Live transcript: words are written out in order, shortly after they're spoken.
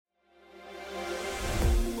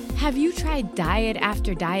Have you tried diet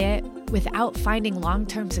after diet without finding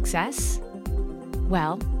long-term success?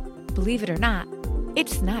 Well, believe it or not,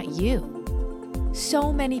 it's not you.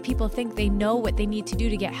 So many people think they know what they need to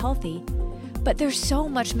do to get healthy, but there's so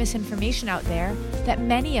much misinformation out there that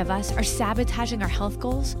many of us are sabotaging our health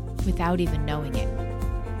goals without even knowing it.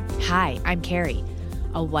 Hi, I'm Carrie,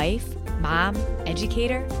 a wife, mom,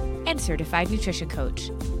 educator, and certified nutrition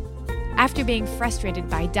coach. After being frustrated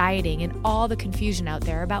by dieting and all the confusion out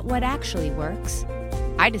there about what actually works,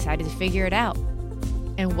 I decided to figure it out.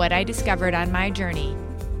 And what I discovered on my journey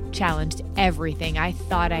challenged everything I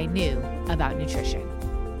thought I knew about nutrition.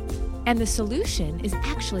 And the solution is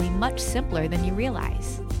actually much simpler than you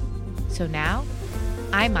realize. So now,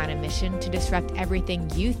 I'm on a mission to disrupt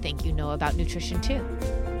everything you think you know about nutrition too.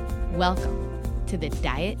 Welcome to the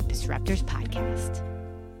Diet Disruptors Podcast.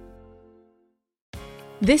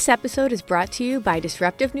 This episode is brought to you by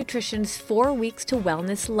Disruptive Nutrition's 4 Weeks to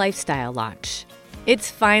Wellness lifestyle launch.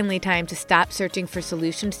 It's finally time to stop searching for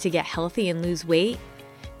solutions to get healthy and lose weight,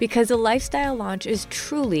 because a lifestyle launch is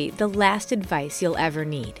truly the last advice you'll ever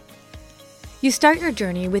need. You start your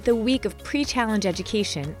journey with a week of pre-challenge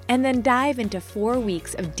education and then dive into 4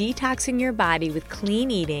 weeks of detoxing your body with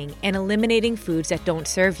clean eating and eliminating foods that don't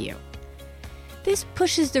serve you. This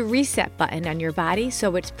pushes the reset button on your body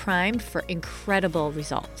so it's primed for incredible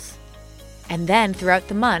results. And then throughout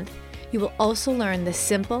the month, you will also learn the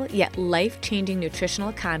simple yet life-changing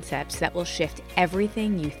nutritional concepts that will shift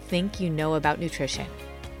everything you think you know about nutrition.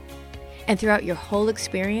 And throughout your whole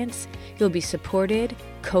experience, you'll be supported,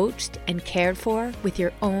 coached, and cared for with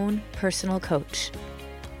your own personal coach.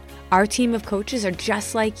 Our team of coaches are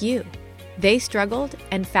just like you. They struggled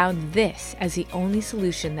and found this as the only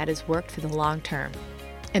solution that has worked for the long term.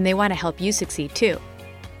 And they want to help you succeed too.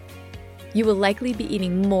 You will likely be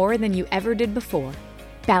eating more than you ever did before,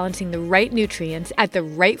 balancing the right nutrients at the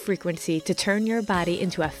right frequency to turn your body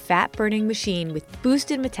into a fat-burning machine with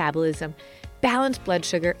boosted metabolism, balanced blood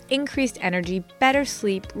sugar, increased energy, better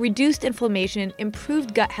sleep, reduced inflammation,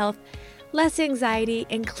 improved gut health, less anxiety,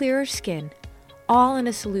 and clearer skin, all in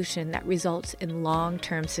a solution that results in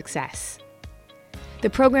long-term success. The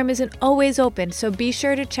program isn't always open, so be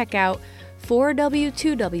sure to check out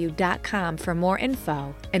 4w2w.com for more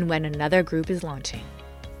info and when another group is launching.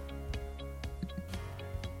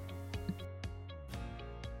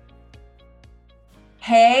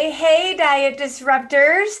 Hey, Diet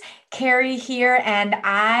Disruptors. Carrie here, and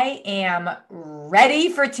I am ready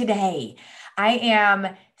for today. I am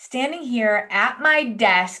standing here at my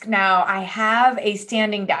desk. Now, I have a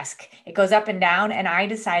standing desk. It goes up and down, and I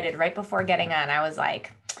decided right before getting on, I was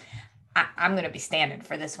like, I'm going to be standing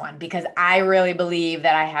for this one because I really believe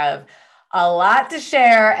that I have a lot to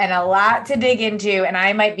share and a lot to dig into, and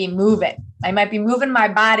I might be moving. I might be moving my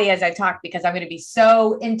body as I talk because I'm going to be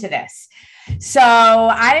so into this. So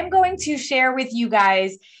I am going to share with you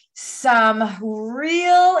guys some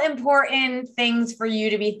real important things for you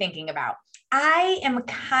to be thinking about. I am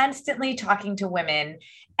constantly talking to women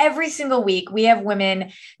every single week. We have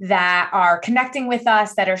women that are connecting with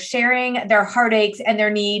us, that are sharing their heartaches and their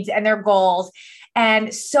needs and their goals.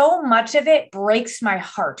 And so much of it breaks my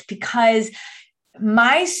heart because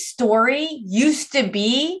my story used to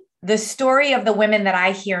be the story of the women that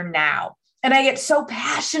I hear now. And I get so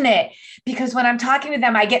passionate because when I'm talking to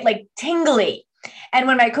them, I get like tingly. And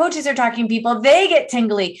when my coaches are talking to people, they get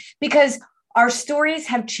tingly because our stories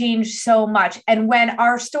have changed so much. And when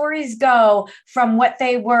our stories go from what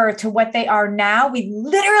they were to what they are now, we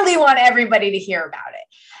literally want everybody to hear about it.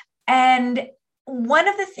 And one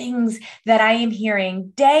of the things that I am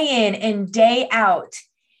hearing day in and day out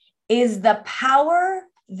is the power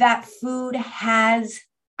that food has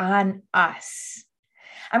on us.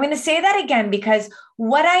 I'm going to say that again because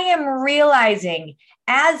what I am realizing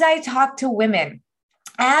as I talk to women,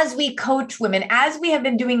 as we coach women, as we have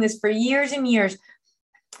been doing this for years and years,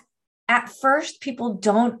 at first people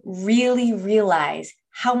don't really realize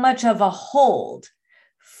how much of a hold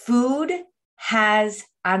food has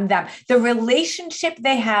on them. The relationship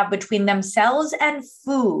they have between themselves and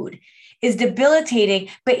food is debilitating.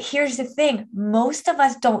 But here's the thing, most of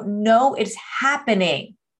us don't know it's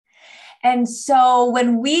happening. And so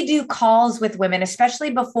when we do calls with women,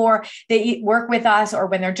 especially before they work with us or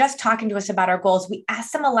when they're just talking to us about our goals, we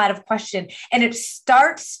ask them a lot of questions and it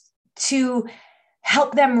starts to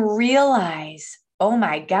help them realize, oh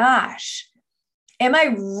my gosh, am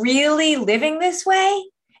I really living this way?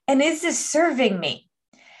 And is this serving me?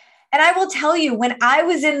 And I will tell you, when I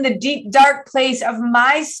was in the deep, dark place of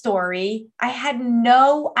my story, I had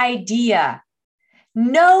no idea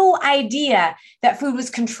that food was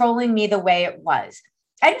controlling me the way it was.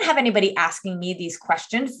 I didn't have anybody asking me these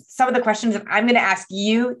questions. Some of the questions that I'm going to ask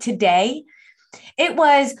you today, it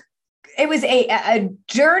was a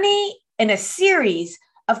journey in a series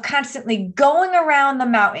of constantly going around the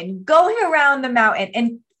mountain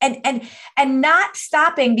and not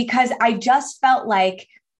stopping, because I just felt like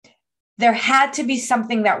there had to be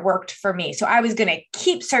something that worked for me. So I was going to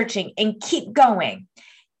keep searching and keep going.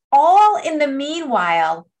 All in the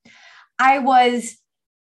meanwhile, I was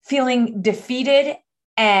feeling defeated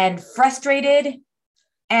and frustrated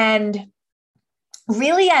and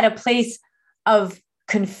really at a place of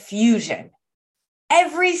confusion.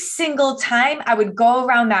 Every single time I would go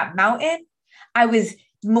around that mountain, I was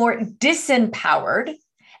more disempowered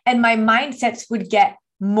and my mindsets would get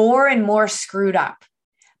more and more screwed up.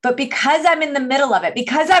 But because I'm in the middle of it,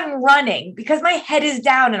 because I'm running, because my head is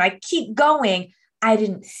down and I keep going, I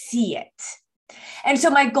didn't see it. And so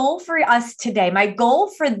my goal for us today, my goal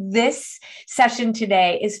for this session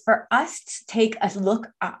today is for us to take a look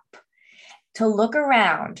up, to look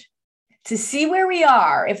around, to see where we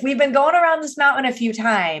are, if we've been going around this mountain a few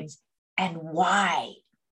times, and why.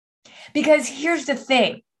 Because here's the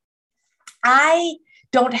thing, I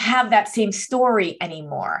don't have that same story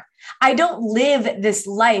anymore. I don't live this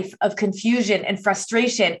life of confusion and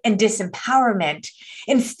frustration and disempowerment.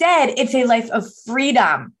 Instead, it's a life of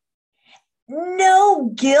freedom.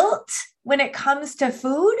 No guilt when it comes to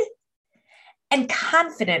food, and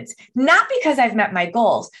confidence, not because I've met my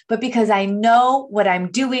goals, but because I know what I'm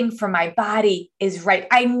doing for my body is right.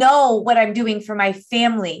 I know what I'm doing for my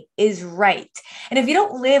family is right. And if you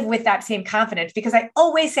don't live with that same confidence, because I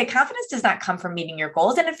always say confidence does not come from meeting your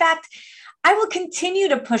goals. And in fact, I will continue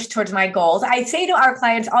to push towards my goals. I say to our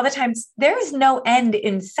clients all the time, there is no end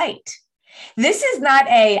in sight. This is not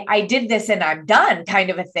I did this and I'm done kind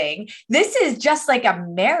of a thing. This is just like a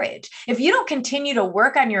marriage. If you don't continue to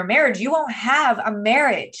work on your marriage, you won't have a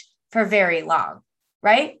marriage for very long,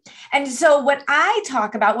 right? And so what I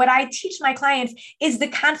talk about, what I teach my clients is the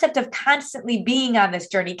concept of constantly being on this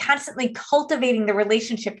journey, constantly cultivating the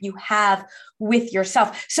relationship you have with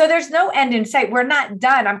yourself. So there's no end in sight. We're not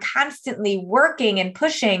done. I'm constantly working and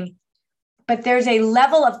pushing. But there's a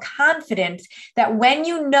level of confidence that when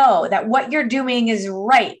you know that what you're doing is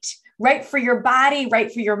right for your body,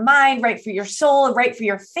 right for your mind, right for your soul, right for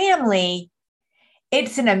your family,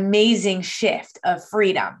 it's an amazing shift of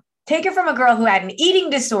freedom. Take it from a girl who had an eating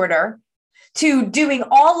disorder to doing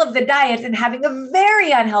all of the diets and having a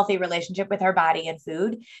very unhealthy relationship with her body and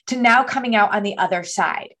food to now coming out on the other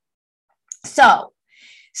side. So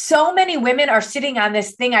many women are sitting on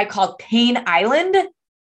this thing I call pain island.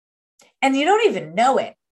 And you don't even know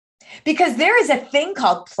it, because there is a thing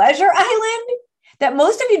called Pleasure Island that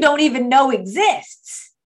most of you don't even know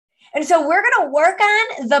exists. And so we're going to work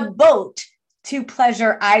on the boat to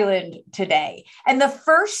Pleasure Island today. And the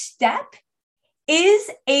first step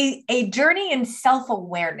is a journey in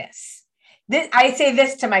self-awareness. I say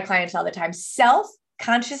this to my clients all the time.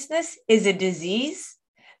 Self-consciousness is a disease,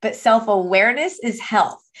 but self-awareness is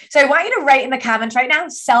health. So I want you to write in the comments right now,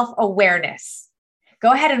 self-awareness.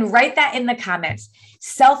 Go ahead and write that in the comments.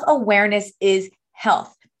 Self-awareness is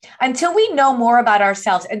health. Until we know more about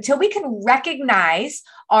ourselves, until we can recognize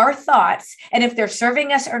our thoughts and if they're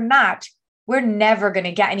serving us or not, we're never going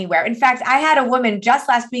to get anywhere. In fact, I had a woman just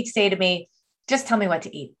last week say to me, just tell me what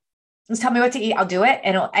to eat. Just tell me what to eat. I'll do it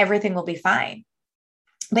and everything will be fine.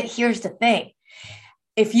 But here's the thing.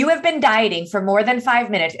 If you have been dieting for more than 5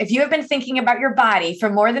 minutes, if you have been thinking about your body for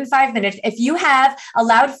more than 5 minutes, if you have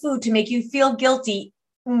allowed food to make you feel guilty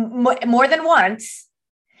more than once,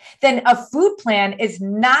 then a food plan is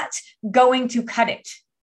not going to cut it.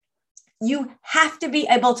 You have to be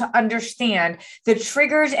able to understand the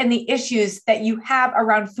triggers and the issues that you have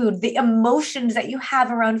around food, the emotions that you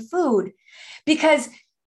have around food, because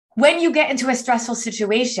when you get into a stressful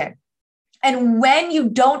situation, and when you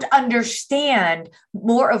don't understand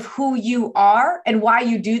more of who you are and why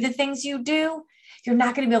you do the things you do, you're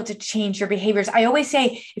not going to be able to change your behaviors. I always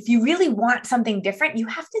say, if you really want something different, you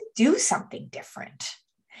have to do something different.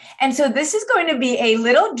 And so this is going to be a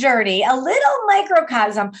little journey, a little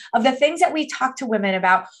microcosm of the things that we talk to women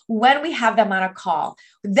about when we have them on a call.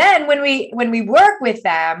 Then when we work with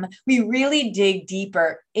them, we really dig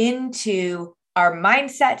deeper into our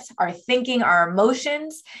mindsets, our thinking, our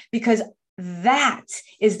emotions, because that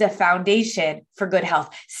is the foundation for good health,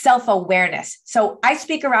 self-awareness. So I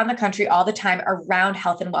speak around the country all the time around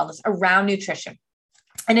health and wellness, around nutrition.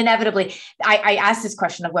 And inevitably, I ask this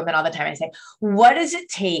question of women all the time. I say, what does it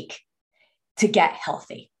take to get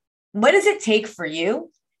healthy? What does it take for you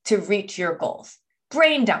to reach your goals?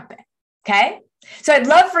 Brain dump it. Okay. So I'd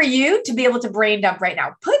love for you to be able to brain dump right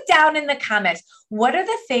now. Put down in the comments, what are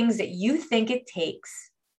the things that you think it takes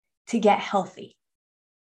to get healthy?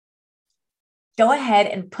 Go ahead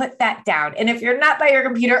and put that down. And if you're not by your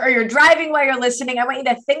computer or you're driving while you're listening, I want you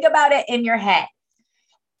to think about it in your head.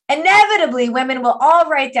 Inevitably, women will all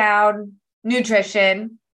write down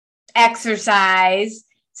nutrition, exercise.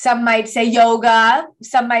 Some might say yoga.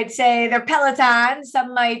 Some might say their Peloton.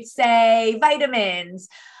 Some might say vitamins,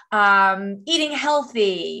 eating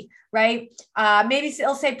healthy, right? Maybe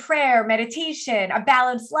they'll say prayer, meditation, a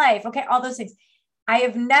balanced life. Okay, all those things. I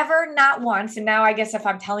have never, not once, and now I guess if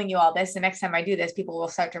I'm telling you all this, the next time I do this, people will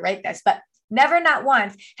start to write this, but never, not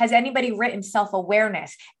once has anybody written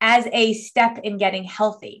self-awareness as a step in getting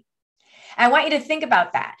healthy. I want you to think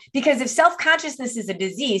about that, because if self-consciousness is a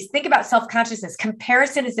disease, think about self-consciousness.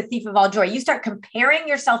 Comparison is the thief of all joy. You start comparing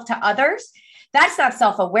yourself to others. That's not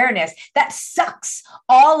self-awareness. That sucks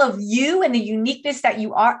all of you and the uniqueness that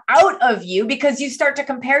you are out of you, because you start to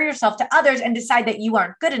compare yourself to others and decide that you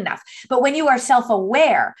aren't good enough. But when you are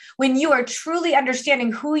self-aware, when you are truly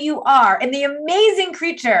understanding who you are and the amazing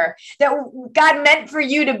creature that God meant for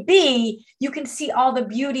you to be, you can see all the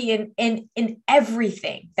beauty in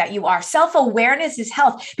everything that you are. Self-awareness is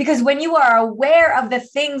health, because when you are aware of the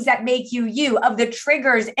things that make you you, of the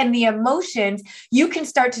triggers and the emotions, you can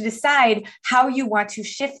start to decide how you want to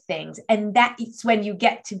shift things. And that's when you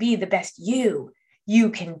get to be the best you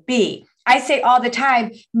can be. I say all the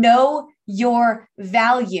time, know your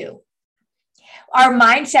value. Our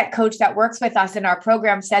mindset coach that works with us in our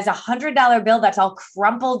program says $100 bill that's all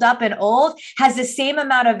crumpled up and old has the same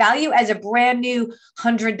amount of value as a brand new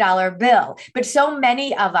 $100 bill. But so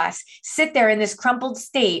many of us sit there in this crumpled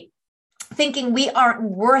state thinking we aren't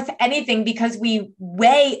worth anything because we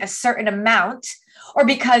weigh a certain amount, or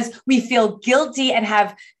because we feel guilty and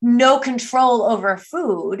have no control over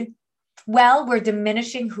food. Well, we're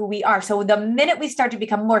diminishing who we are. So the minute we start to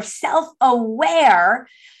become more self-aware,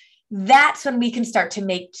 that's when we can start to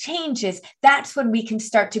make changes. That's when we can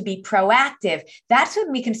start to be proactive. That's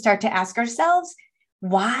when we can start to ask ourselves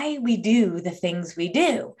why we do the things we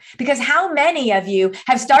do. Because how many of you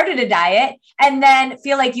have started a diet and then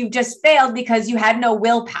feel like you've just failed because you had no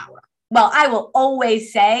willpower? Well, I will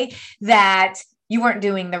always say that you weren't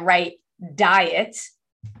doing the right diet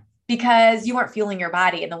because you weren't fueling your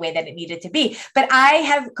body in the way that it needed to be. But I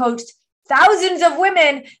have coached thousands of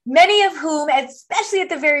women, many of whom, especially at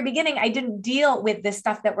the very beginning, I didn't deal with this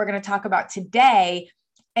stuff that we're going to talk about today.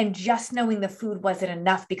 And just knowing the food wasn't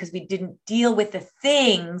enough because we didn't deal with the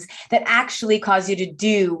things that actually cause you to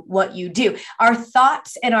do what you do. Our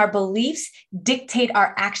thoughts and our beliefs dictate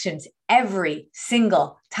our actions every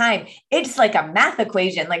single time. It's like a math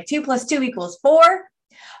equation, like 2 + 2 = 4.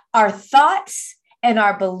 Our thoughts and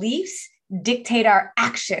our beliefs dictate our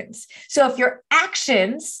actions. So if your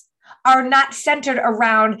actions are not centered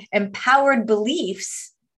around empowered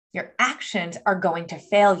beliefs, your actions are going to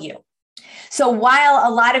fail you. So while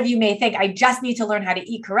a lot of you may think, I just need to learn how to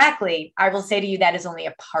eat correctly, I will say to you that is only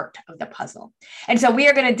a part of the puzzle. And so we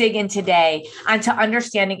are going to dig in today onto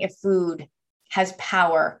understanding if food has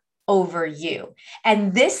power over you.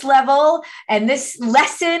 And this level and this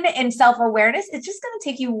lesson in self-awareness is just going to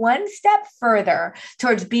take you one step further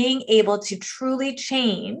towards being able to truly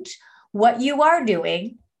change what you are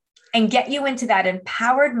doing and get you into that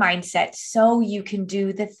empowered mindset so you can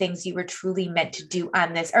do the things you were truly meant to do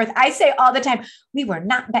on this earth. I say all the time, we were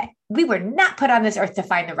not put on this earth to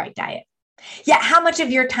find the right diet. Yet how much of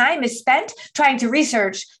your time is spent trying to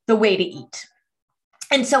research the way to eat?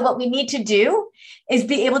 And so what we need to do is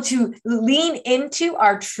be able to lean into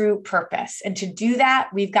our true purpose. And to do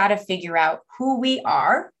that, we've got to figure out who we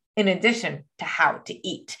are in addition to how to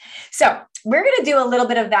eat. So we're going to do a little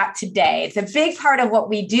bit of that today. It's a big part of what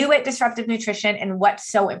we do at Disruptive Nutrition and what's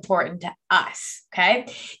so important to us.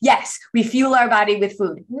 Okay. Yes, we fuel our body with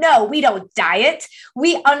food. No, we don't diet.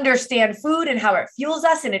 We understand food and how it fuels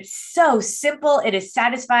us. And it's so simple. It is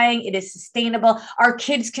satisfying. It is sustainable. Our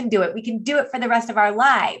kids can do it. We can do it for the rest of our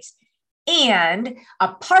lives. And a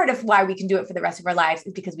part of why we can do it for the rest of our lives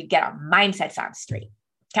is because we get our mindsets on straight.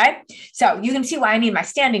 Okay. So you can see why I need my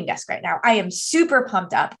standing desk right now. I am super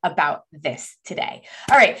pumped up about this today.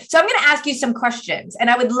 All right. So I'm going to ask you some questions, and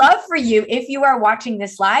I would love for you, if you are watching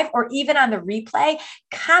this live or even on the replay,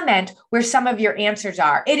 comment where some of your answers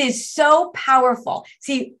are. It is so powerful.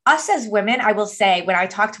 See, us as women, I will say, when I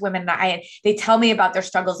talk to women, they tell me about their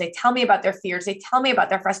struggles. They tell me about their fears. They tell me about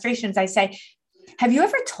their frustrations. I say, have you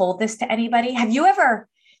ever told this to anybody? Have you ever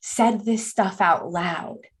said this stuff out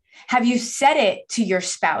loud? Have you said it to your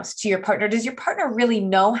spouse, to your partner? Does your partner really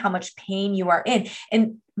know how much pain you are in?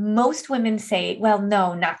 And most women say, well,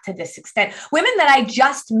 no, not to this extent. Women that I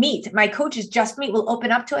just meet, my coaches just meet, will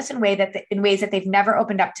open up to us in ways that they've never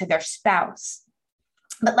opened up to their spouse.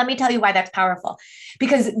 But let me tell you why that's powerful.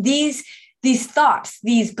 Because these thoughts,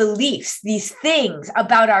 these beliefs, these things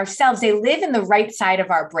about ourselves, they live in the right side of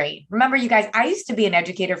our brain. Remember, you guys, I used to be an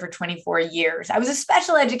educator for 24 years. I was a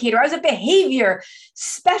special educator. I was a behavior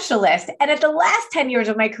specialist. And at the last 10 years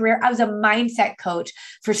of my career, I was a mindset coach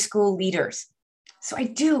for school leaders. So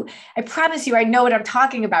I promise you, I know what I'm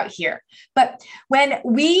talking about here. But when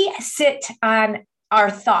we sit on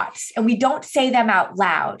our thoughts and we don't say them out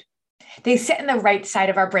loud, they sit in the right side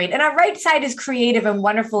of our brain. And our right side is creative and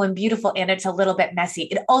wonderful and beautiful, and it's a little bit messy.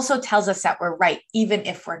 It also tells us that we're right, even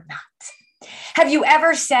if we're not. Have you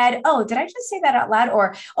ever said, oh, did I just say that out loud?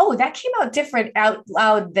 Or, oh, that came out different out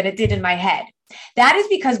loud than it did in my head. That is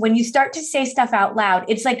because when you start to say stuff out loud,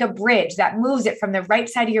 it's like a bridge that moves it from the right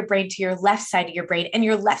side of your brain to your left side of your brain. And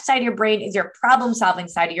your left side of your brain is your problem-solving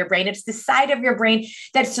side of your brain. It's the side of your brain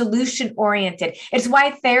that's solution-oriented. It's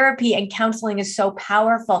why therapy and counseling is so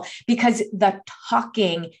powerful, because the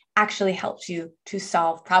talking actually helps you to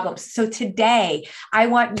solve problems. So today, I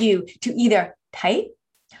want you to either type,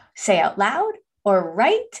 say out loud, or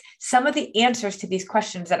write some of the answers to these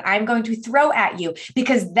questions that I'm going to throw at you,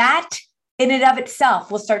 because that in and of itself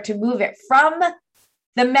will start to move it from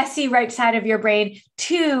the messy right side of your brain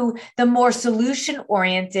to the more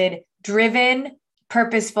solution-oriented, driven,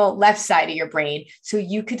 purposeful left side of your brain, so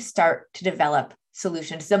you could start to develop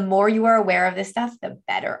solutions. The more you are aware of this stuff, the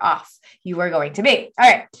better off you are going to be. All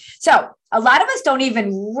right. So a lot of us don't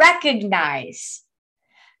even recognize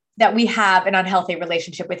that we have an unhealthy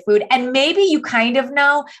relationship with food. And maybe you kind of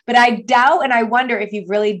know, but I doubt and I wonder if you've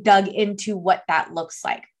really dug into what that looks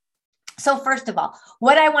like. So first of all,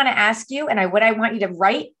 what I want to ask you and what I want you to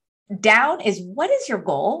write down is, what is your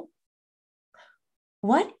goal?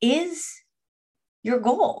 What is your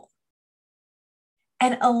goal?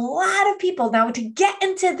 And a lot of people, now to get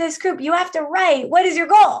into this group, you have to write, what is your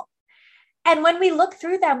goal? And when we look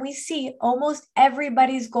through them, we see almost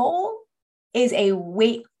everybody's goal is a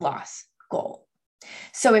weight loss goal.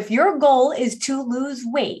 So if your goal is to lose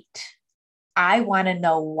weight, I want to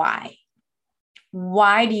know why.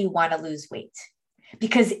 Why do you want to lose weight?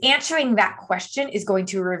 Because answering that question is going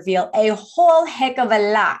to reveal a whole heck of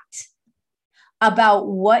a lot about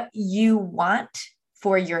what you want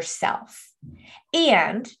for yourself.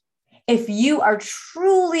 And if you are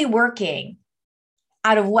truly working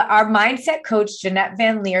out of what our mindset coach, Jeanette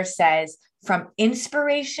Van Leer, says, from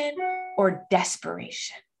inspiration or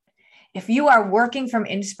desperation. If you are working from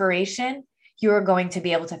inspiration, you are going to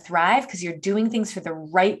be able to thrive because you're doing things for the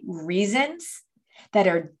right reasons that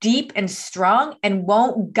are deep and strong and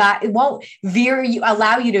won't allow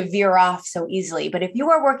you to veer off so easily. But if you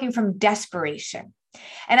are working from desperation,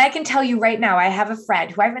 and I can tell you right now, I have a friend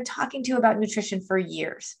who I've been talking to about nutrition for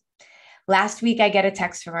years. Last week, I get a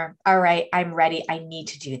text from her. All right, I'm ready. I need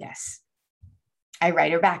to do this. I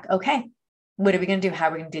write her back. Okay, what are we going to do? How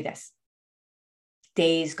are we going to do this?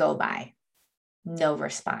 Days go by. No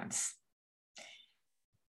response.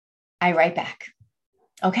 I write back.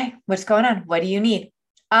 Okay, what's going on? What do you need?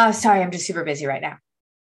 Oh, sorry, I'm just super busy right now.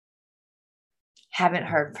 Haven't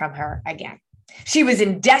heard from her again. She was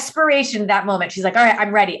in desperation that moment. She's like, all right,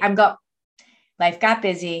 I'm ready. I'm go. Life got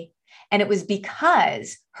busy. And it was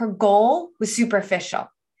because her goal was superficial.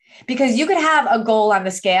 Because you could have a goal on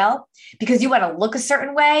the scale because you want to look a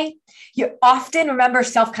certain way. You often, remember,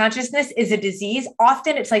 self-consciousness is a disease.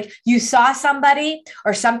 Often it's like you saw somebody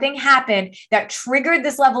or something happened that triggered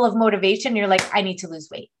this level of motivation. And you're like, I need to lose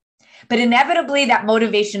weight. But inevitably that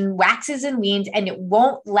motivation waxes and wanes, and it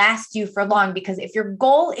won't last you for long, because if your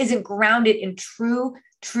goal isn't grounded in true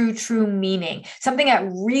meaning, something that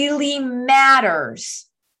really matters,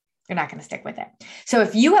 you're not going to stick with it. So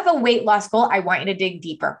if you have a weight loss goal, I want you to dig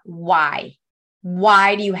deeper. Why?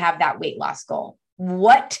 Why do you have that weight loss goal?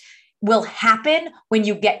 What will happen when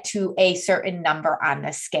you get to a certain number on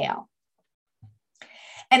the scale?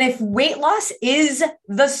 And if weight loss is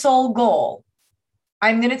the sole goal,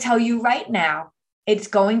 I'm going to tell you right now, it's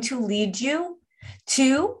going to lead you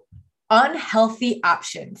to unhealthy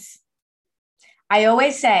options. I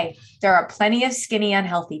always say there are plenty of skinny,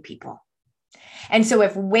 unhealthy people. And so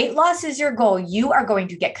if weight loss is your goal, you are going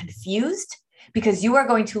to get confused because you are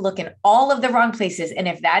going to look in all of the wrong places. And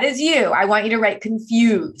if that is you, I want you to write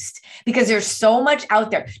confused, because there's so much out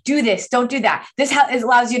there. Do this, don't do that. This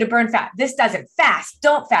allows you to burn fat. This doesn't. Fast,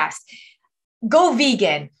 don't fast. Go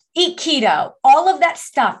vegan, eat keto. All of that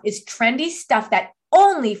stuff is trendy stuff that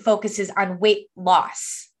only focuses on weight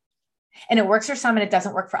loss. And it works for some and it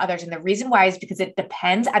doesn't work for others. And the reason why is because it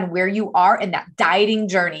depends on where you are in that dieting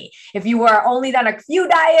journey. If you are only done a few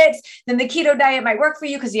diets, then the keto diet might work for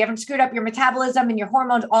you because you haven't screwed up your metabolism and your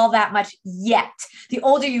hormones all that much yet. The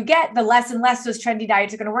older you get, the less and less those trendy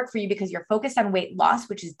diets are going to work for you because you're focused on weight loss,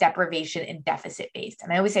 which is deprivation and deficit based.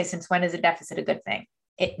 And I always say, since when is a deficit a good thing?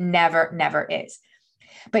 It never is.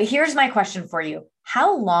 But here's my question for you.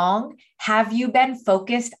 How long have you been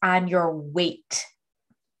focused on your weight?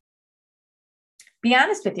 Be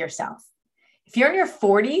honest with yourself. If you're in your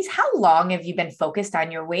 40s, how long have you been focused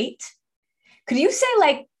on your weight? Could you say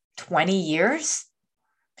like 20 years?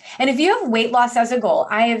 And if you have weight loss as a goal,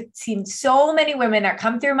 I have seen so many women that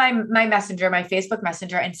come through my messenger, my Facebook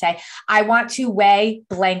messenger, and say, I want to weigh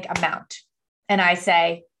blank amount. And I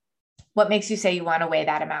say, what makes you say you want to weigh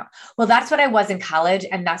that amount? Well, that's what I was in college.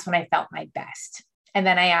 And that's when I felt my best. And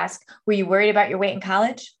then I ask, were you worried about your weight in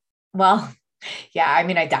college? Well, yeah, I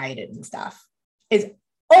mean, I dieted and stuff. Is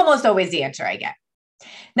almost always the answer I get.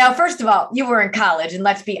 Now, first of all, you were in college, and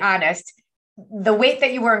let's be honest, the weight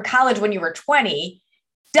that you were in college when you were 20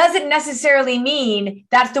 doesn't necessarily mean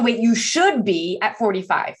that's the weight you should be at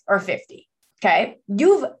 45 or 50. Okay.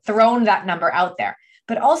 You've thrown that number out there.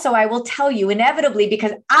 But also, I will tell you inevitably,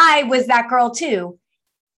 because I was that girl too,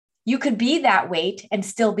 you could be that weight and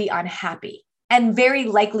still be unhappy. And very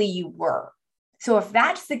likely you were. So if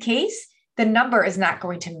that's the case, the number is not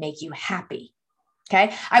going to make you happy.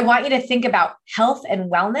 Okay. I want you to think about health and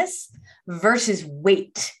wellness versus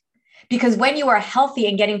weight, because when you are healthy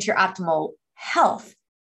and getting to your optimal health,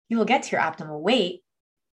 you will get to your optimal weight.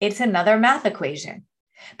 It's another math equation.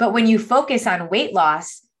 But when you focus on weight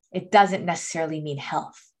loss, it doesn't necessarily mean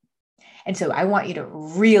health. And so I want you to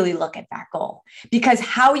really look at that goal, because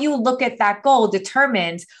how you look at that goal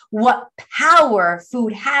determines what power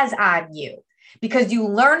food has on you, because you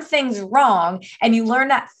learn things wrong and you learn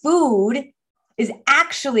that food is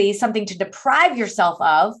actually something to deprive yourself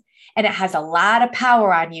of, and it has a lot of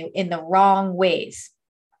power on you in the wrong ways.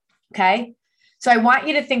 Okay. So I want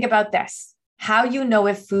you to think about this, how you know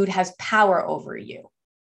if food has power over you.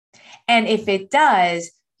 And if it does,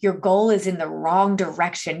 your goal is in the wrong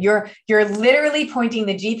direction. You're literally pointing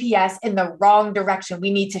the GPS in the wrong direction.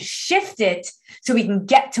 We need to shift it so we can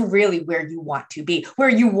get to really where you want to be. Where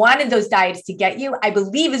you wanted those diets to get you, I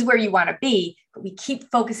believe, is where you want to be, but we keep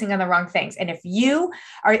focusing on the wrong things. And if you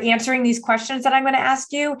are answering these questions that I'm going to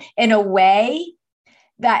ask you in a way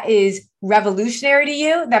that is revolutionary to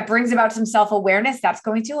you, that brings about some self-awareness, that's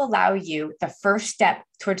going to allow you the first step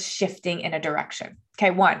towards shifting in a direction.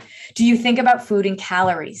 Okay, 1, do you think about food and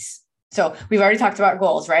calories? So we've already talked about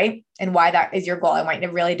goals, right? And why that is your goal. I want you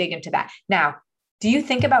to really dig into that. Now, do you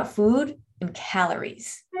think about food and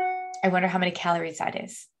calories? I wonder how many calories that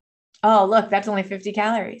is. Oh, look, that's only 50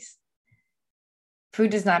 calories.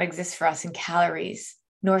 Food does not exist for us in calories,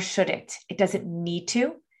 nor should it. It doesn't need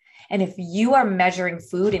to. And if you are measuring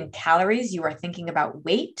food in calories, you are thinking about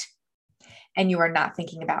weight and you are not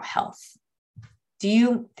thinking about health. Do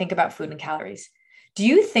you think about food and calories? Do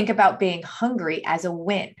you think about being hungry as a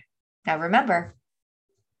win? Now, remember,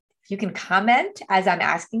 if you can comment as I'm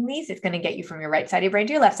asking these, it's going to get you from your right side of your brain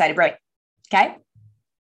to your left side of your brain. Okay.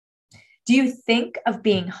 Do you think of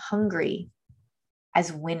being hungry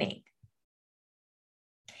as winning?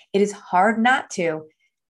 It is hard not to.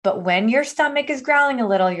 But when your stomach is growling a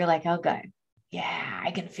little, you're like, oh, good. Yeah, I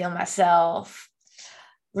can feel myself.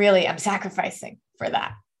 Really, I'm sacrificing for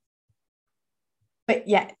that. But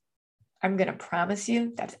yet, I'm going to promise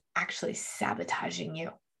you that's actually sabotaging you.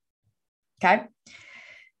 Okay?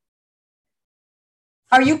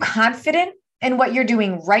 Are you confident in what you're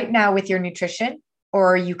doing right now with your nutrition,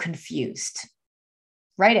 or are you confused?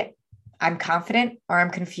 Write it. I'm confident or I'm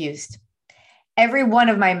confused. Every one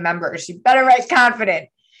of my members, you better write confident.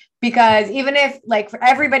 Because even if like for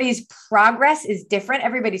everybody's progress is different,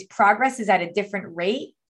 everybody's progress is at a different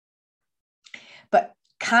rate, but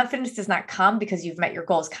confidence does not come because you've met your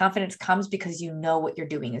goals. Confidence comes because you know what you're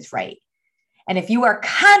doing is right. And if you are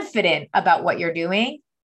confident about what you're doing,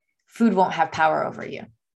 food won't have power over you.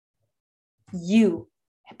 You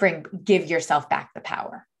give yourself back the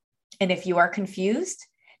power. And if you are confused,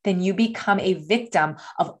 then you become a victim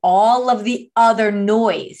of all of the other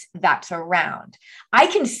noise that's around. I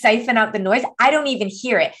can siphon out the noise. I don't even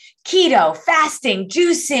hear it. Keto, fasting,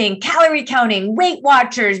 juicing, calorie counting, Weight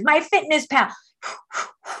Watchers, MyFitnessPal.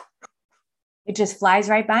 It just flies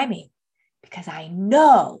right by me because I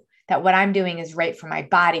know that what I'm doing is right for my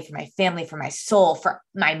body, for my family, for my soul, for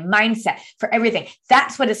my mindset, for everything.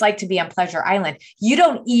 That's what it's like to be on Pleasure Island. You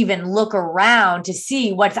don't even look around to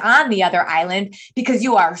see what's on the other island because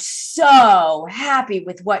you are so happy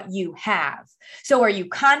with what you have. So are you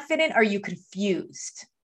confident? Are you confused?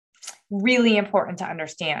 Really important to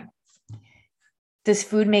understand. Does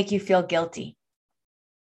food make you feel guilty?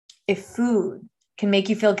 If food can make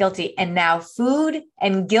you feel guilty, and now food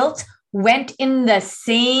and guilt went in the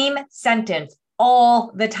same sentence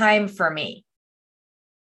all the time for me.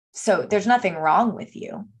 So there's nothing wrong with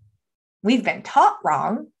you. We've been taught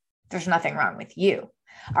wrong. There's nothing wrong with you.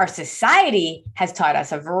 Our society has taught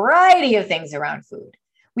us a variety of things around food.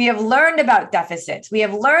 We have learned about deficits. We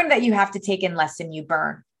have learned that you have to take in less than you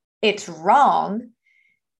burn. It's wrong,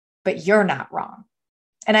 but you're not wrong.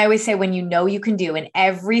 And I always say, when you know you can do, in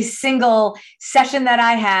every single session that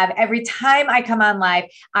I have, every time I come on live,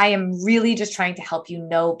 I am really just trying to help you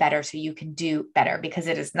know better so you can do better, because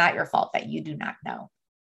it is not your fault that you do not know.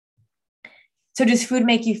 So does food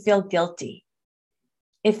make you feel guilty?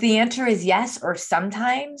 If the answer is yes, or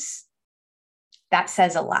sometimes, that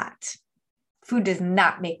says a lot. Food does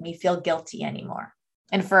not make me feel guilty anymore.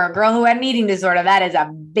 And for a girl who had an eating disorder, that is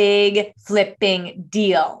a big flipping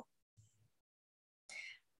deal.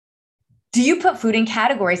 Do you put food in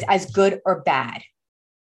categories as good or bad?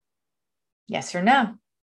 Yes or no?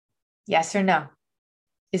 Yes or no?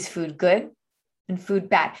 Is food good and food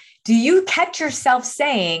bad? Do you catch yourself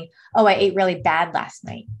saying, oh, I ate really bad last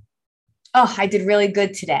night? Oh, I did really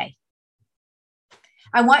good today.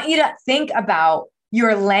 I want you to think about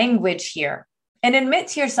your language here and admit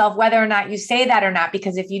to yourself whether or not you say that or not,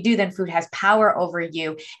 because if you do, then food has power over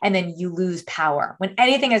you and then you lose power. When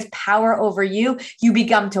anything has power over you, you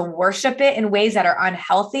begin to worship it in ways that are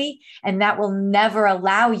unhealthy, and that will never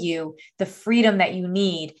allow you the freedom that you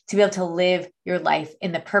need to be able to live your life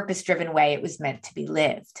in the purpose-driven way it was meant to be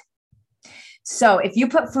lived. So if you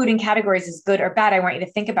put food in categories as good or bad, I want you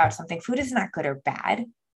to think about something. Food is not good or bad.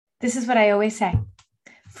 This is what I always say.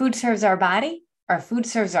 Food serves our body, or food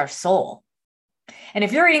serves our soul. And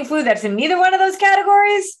if you're eating food that's in neither one of those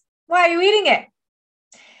categories, why are you eating it?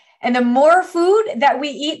 And the more food that we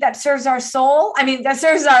eat that serves our soul, that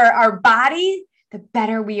serves our body, the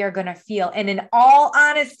better we are going to feel. And in all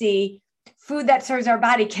honesty, food that serves our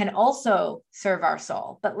body can also serve our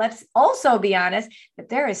soul. But let's also be honest that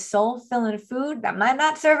there is soul-filling food that might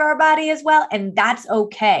not serve our body as well. And that's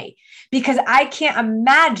okay, because I can't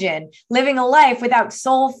imagine living a life without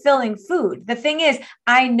soul-filling food. The thing is,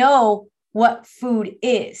 I know what food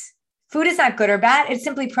is. Food is not good or bad. It's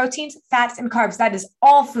simply proteins, fats, and carbs. That is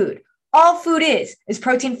all food. All food is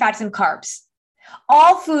protein, fats, and carbs.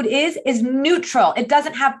 All food is neutral. It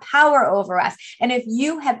doesn't have power over us. And if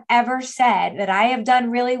you have ever said that I have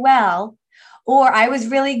done really well, or I was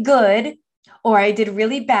really good, or I did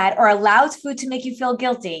really bad, or allows food to make you feel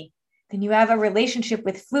guilty, then you have a relationship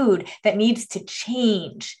with food that needs to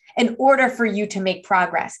change in order for you to make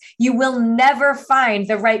progress. You will never find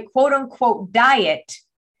the right quote unquote diet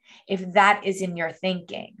if that is in your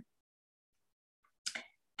thinking.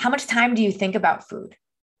 How much time do you think about food?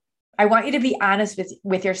 I want you to be honest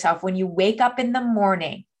with yourself. When you wake up in the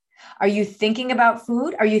morning, are you thinking about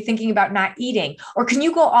food? Are you thinking about not eating? Or can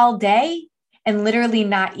you go all day and literally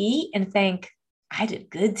not eat and think, I did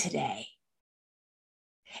good today?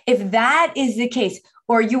 If that is the case,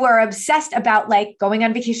 or you are obsessed about like going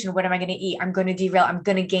on vacation, what am I going to eat? I'm going to derail. I'm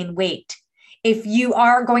going to gain weight. If you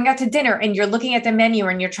are going out to dinner and you're looking at the menu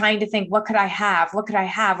and you're trying to think, what could I have? What could I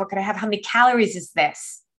have? What could I have? How many calories is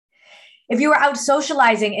this? If you are out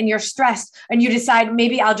socializing and you're stressed and you decide,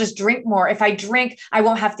 maybe I'll just drink more. If I drink, I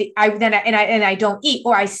won't have to, I don't eat,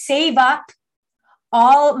 or I save up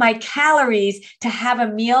all my calories to have a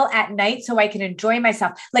meal at night so I can enjoy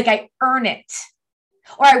myself. Like I earn it.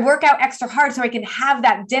 Or I work out extra hard so I can have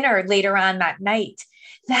that dinner later on that night.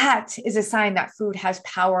 That is a sign that food has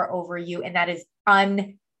power over you, and that is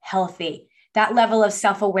unhealthy. That level of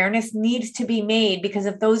self-awareness needs to be made, because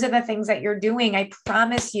if those are the things that you're doing, I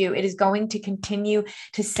promise you it is going to continue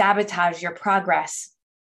to sabotage your progress.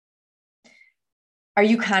 Are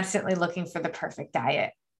you constantly looking for the perfect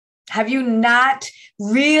diet? Have you not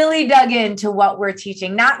really dug into what we're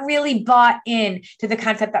teaching, not really bought in to the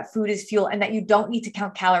concept that food is fuel and that you don't need to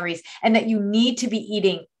count calories and that you need to be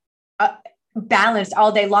eating balanced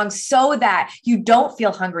all day long so that you don't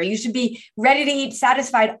feel hungry? You should be ready to eat,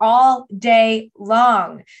 satisfied all day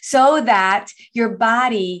long so that your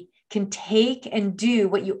body can take and do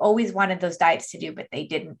what you always wanted those diets to do, but they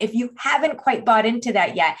didn't. If you haven't quite bought into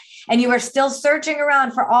that yet, and you are still searching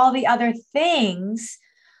around for all the other things,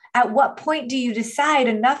 At what point do you decide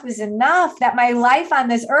enough is enough, that my life on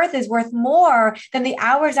this earth is worth more than the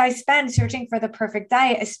hours I spend searching for the perfect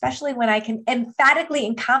diet, especially when I can emphatically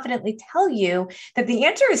and confidently tell you that the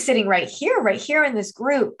answer is sitting right here in this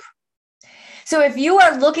group. So if you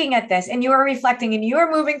are looking at this and you are reflecting and you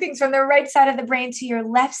are moving things from the right side of the brain to your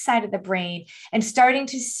left side of the brain and starting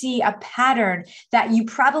to see a pattern that you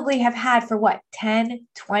probably have had for 10,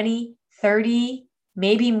 20, 30,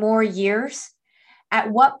 maybe more years, at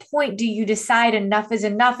what point do you decide enough is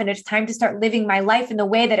enough and it's time to start living my life in the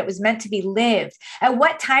way that it was meant to be lived? At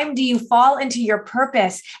what time do you fall into your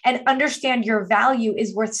purpose and understand your value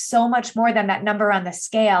is worth so much more than that number on the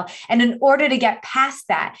scale? And in order to get past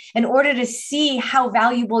that, in order to see how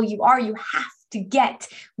valuable you are, you have to get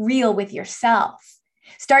real with yourself.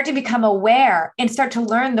 Start to become aware and start to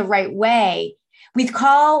learn the right way. We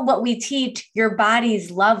call what we teach your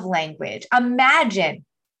body's love language. Imagine,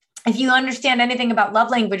 if you understand anything about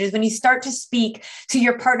love languages, when you start to speak to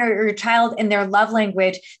your partner or your child in their love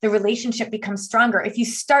language, the relationship becomes stronger. If you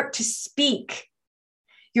start to speak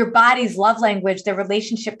your body's love language, the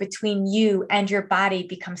relationship between you and your body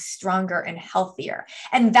becomes stronger and healthier.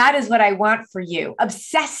 And that is what I want for you.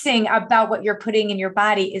 Obsessing about what you're putting in your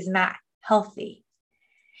body is not healthy.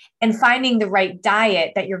 And finding the right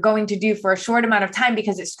diet that you're going to do for a short amount of time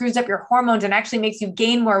because it screws up your hormones and actually makes you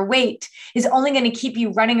gain more weight is only going to keep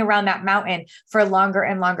you running around that mountain for longer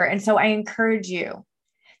and longer. And so I encourage you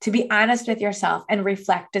to be honest with yourself and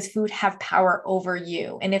reflect, does food have power over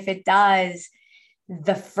you? And if it does,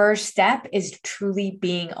 the first step is truly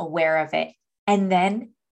being aware of it and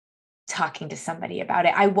then talking to somebody about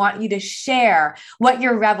it. I want you to share what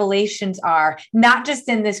your revelations are, not just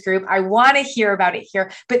in this group. I want to hear about it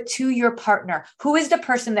here, but to your partner. Who is the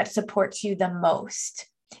person that supports you the most?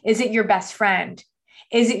 Is it your best friend?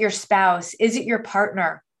 Is it your spouse? Is it your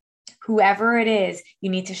partner? Whoever it is, you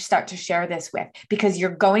need to start to share this with, because you're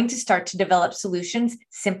going to start to develop solutions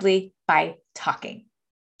simply by talking.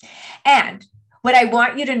 And what I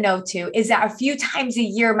want you to know too is that a few times a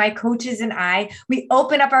year, my coaches and I, we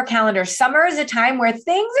open up our calendar. Summer is a time where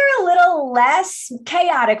things are a little less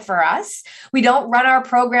chaotic for us. We don't run our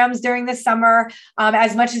programs during the summer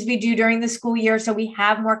as much as we do during the school year. So we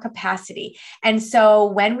have more capacity. And so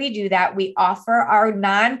when we do that, we offer our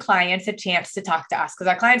non-clients a chance to talk to us, because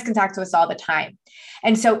our clients can talk to us all the time.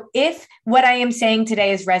 And so if what I am saying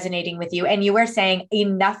today is resonating with you and you are saying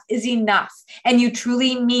enough is enough and you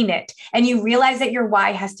truly mean it and you realize that your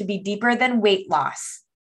why has to be deeper than weight loss.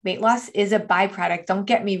 Weight loss is a byproduct. Don't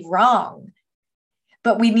get me wrong,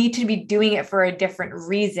 but we need to be doing it for a different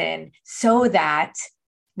reason so that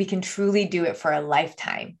we can truly do it for a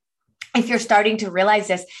lifetime. If you're starting to realize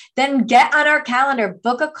this, then get on our calendar,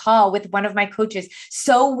 book a call with one of my coaches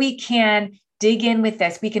so we can dig in with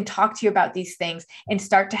this. We can talk to you about these things and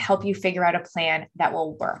start to help you figure out a plan that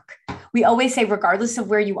will work. We always say, regardless of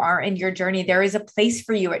where you are in your journey, there is a place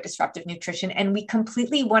for you at Disruptive Nutrition, and we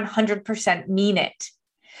completely 100% mean it.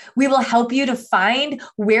 We will help you to find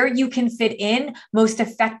where you can fit in most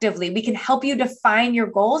effectively. We can help you define your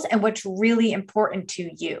goals and what's really important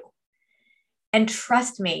to you. And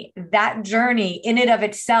trust me, that journey in and of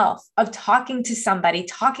itself of talking to somebody,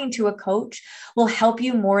 talking to a coach will help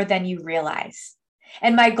you more than you realize.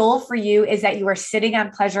 And my goal for you is that you are sitting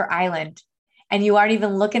on Pleasure Island and you aren't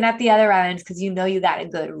even looking at the other islands because you know you got it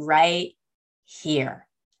good right here.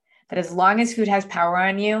 But as long as food has power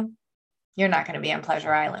on you, you're not going to be on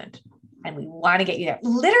Pleasure Island. And we want to get you there.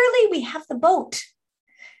 Literally, we have the boat.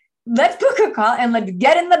 Let's book a call and let's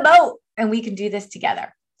get in the boat and we can do this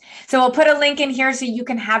together. So we'll put a link in here so you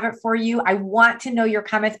can have it for you. I want to know your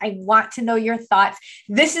comments. I want to know your thoughts.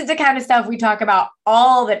 This is the kind of stuff we talk about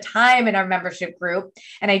all the time in our membership group.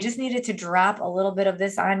 And I just needed to drop a little bit of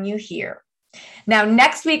this on you here. Now,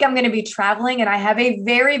 next week, I'm going to be traveling and I have a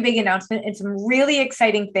very big announcement and some really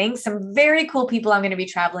exciting things, some very cool people I'm going to be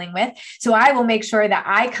traveling with. So I will make sure that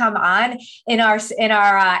I come on in our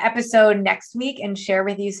episode next week and share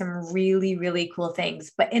with you some really, really cool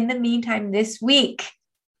things. But in the meantime, this week,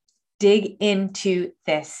 dig into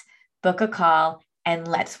this, book a call, and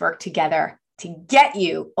let's work together to get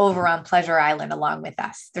you over on Pleasure Island along with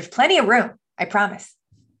us. There's plenty of room, I promise.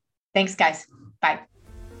 Thanks, guys. Bye.